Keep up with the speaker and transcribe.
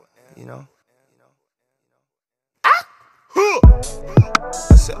you know. I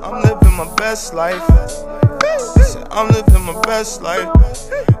said I'm living my best life. I said I'm living my best life.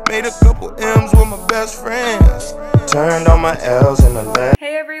 Made a couple M's with my best friends. Turned all my L's in the left.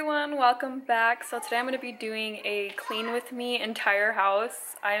 Hey everyone, welcome back. So today I'm going to be doing a clean with me entire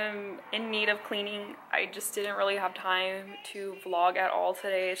house. I'm in need of cleaning. I just didn't really have time to vlog at all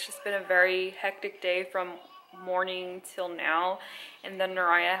today. It's just been a very hectic day from morning till now, and then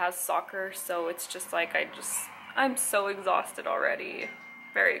Naraya has soccer, so it's just like I'm so exhausted already,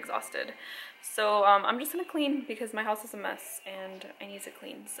 very exhausted. So I'm just gonna clean because my house is a mess and I need to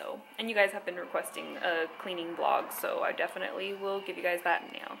clean. So, and you guys have been requesting a cleaning vlog, so I definitely will give you guys that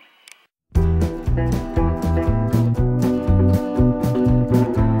now.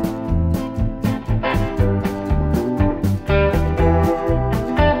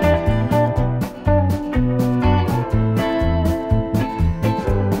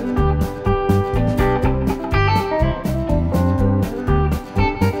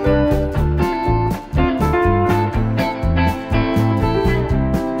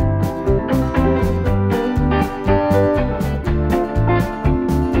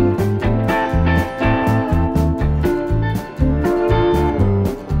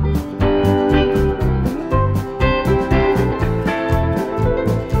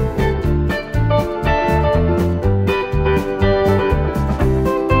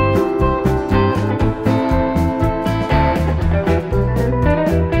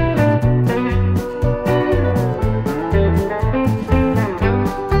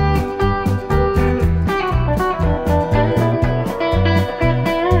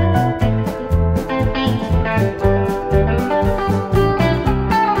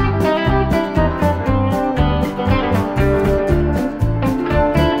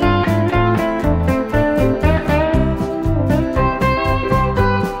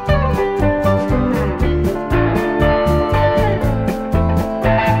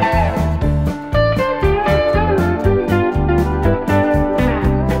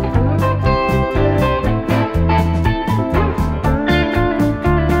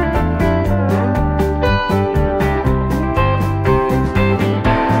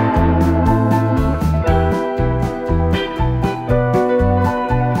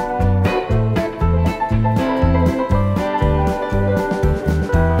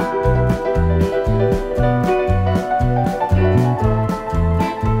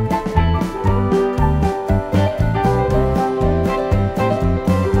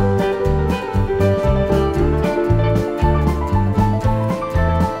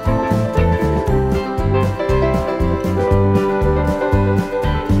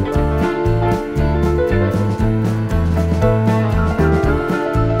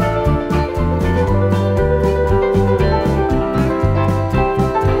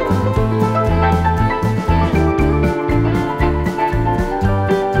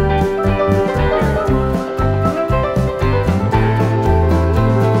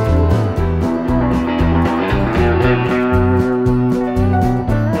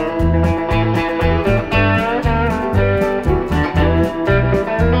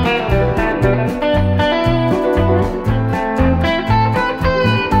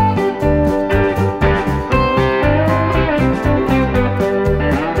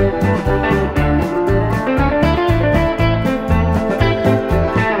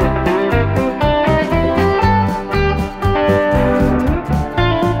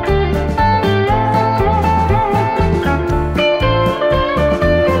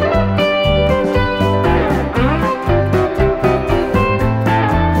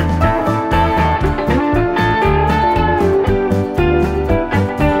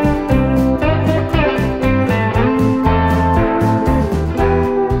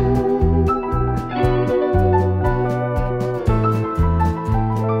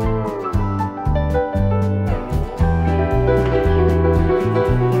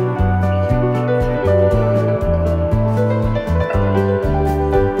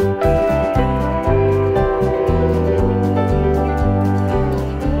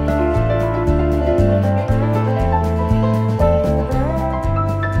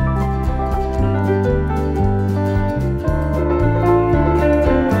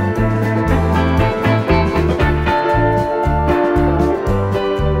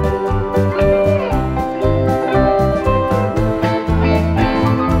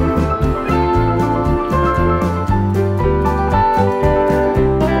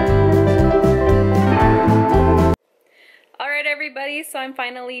 So I'm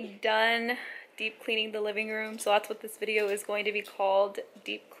finally done deep cleaning the living room. So that's what this video is going to be called,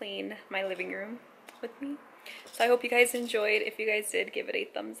 deep clean my living room with me. So I hope you guys enjoyed. If you guys did, give it a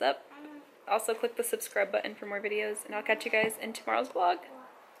thumbs up. Also click the subscribe button for more videos, and I'll catch you guys in tomorrow's vlog.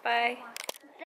 Bye.